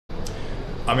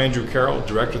I'm Andrew Carroll,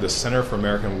 Director of the Center for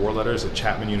American War Letters at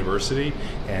Chapman University,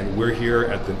 and we're here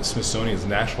at the Smithsonian's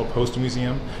National Postal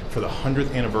Museum for the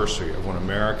 100th anniversary of when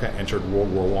America entered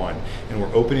World War I, and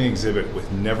we're opening an exhibit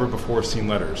with never-before-seen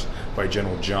letters by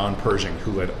General John Pershing,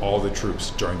 who led all the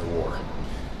troops during the war.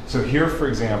 So here, for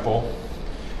example,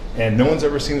 and no one's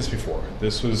ever seen this before,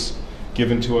 this was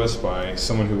given to us by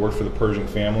someone who worked for the Pershing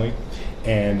family,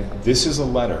 and this is a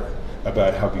letter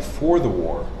about how before the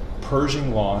war,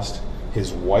 Pershing lost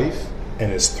his wife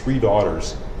and his 3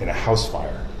 daughters in a house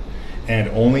fire, and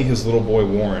only his little boy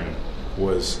Warren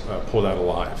was pulled out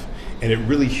alive. And it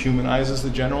really humanizes the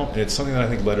general, and it's something that I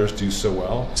think letters do so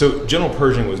well. So General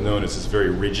Pershing was known as this very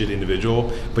rigid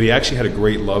individual, but he actually had a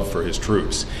great love for his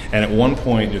troops. And at one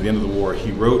point near the end of the war,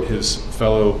 he wrote his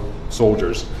fellow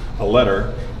soldiers a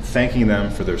letter thanking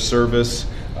them for their service,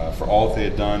 for all that they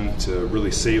had done to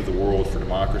really save the world for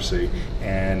democracy.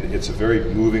 And it's a very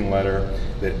moving letter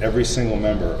that every single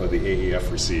member of the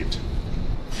AEF received.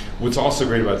 What's also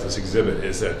great about this exhibit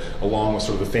is that along with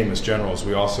sort of the famous generals,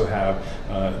 we also have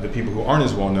the people who aren't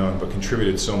as well known but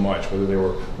contributed so much, whether they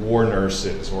were war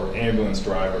nurses or ambulance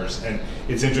drivers. And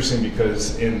it's interesting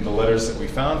because in the letters that we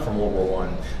found from World War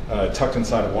I, tucked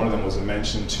inside of one of them was a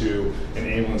mention to an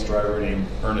ambulance driver named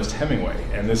Ernest Hemingway.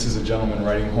 And this is a gentleman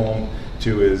writing home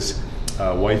to his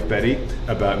wife Betty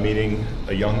about meeting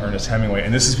a young Ernest Hemingway.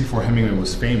 And this is before Hemingway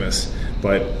was famous,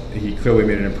 but he clearly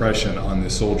made an impression on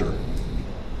this soldier.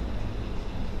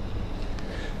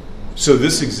 So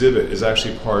this exhibit is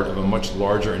actually part of a much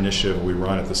larger initiative we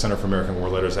run at the Center for American War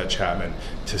Letters at Chapman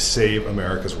to save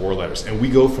America's war letters. And we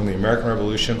go from the American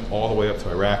Revolution all the way up to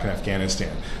Iraq and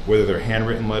Afghanistan, whether they're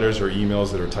handwritten letters or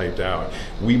emails that are typed out.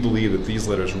 We believe that these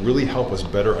letters really help us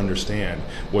better understand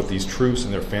what these troops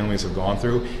and their families have gone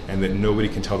through, and that nobody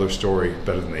can tell their story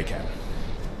better than they can.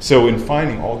 So in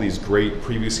finding all these great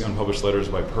previously unpublished letters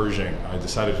by Pershing, I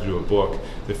decided to do a book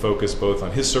that focused both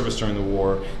on his service during the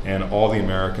war and all the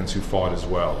Americans who fought as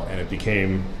well. And it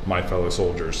became my fellow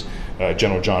soldiers,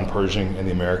 General John Pershing and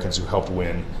the Americans who helped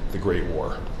win the Great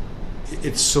War.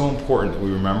 It's so important that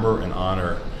we remember and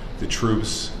honor the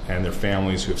troops and their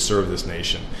families who have served this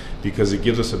nation, because it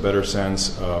gives us a better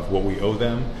sense of what we owe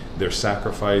them, their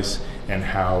sacrifice, and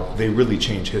how they really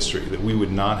changed history, that we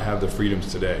would not have the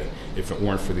freedoms today if it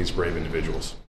weren't for these brave individuals.